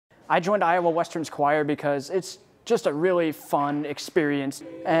I joined Iowa Western's choir because it's just a really fun experience,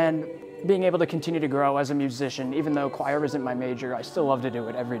 and being able to continue to grow as a musician, even though choir isn't my major, I still love to do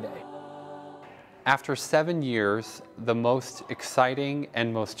it every day. After 7 years, the most exciting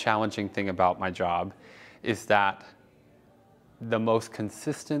and most challenging thing about my job is that the most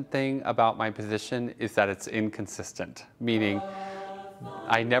consistent thing about my position is that it's inconsistent, meaning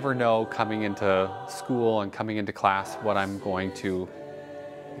I never know coming into school and coming into class what I'm going to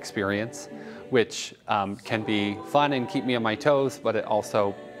experience, which can be fun and keep me on my toes, but it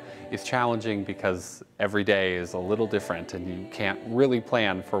also is challenging because every day is a little different and you can't really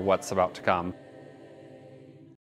plan for what's about to come.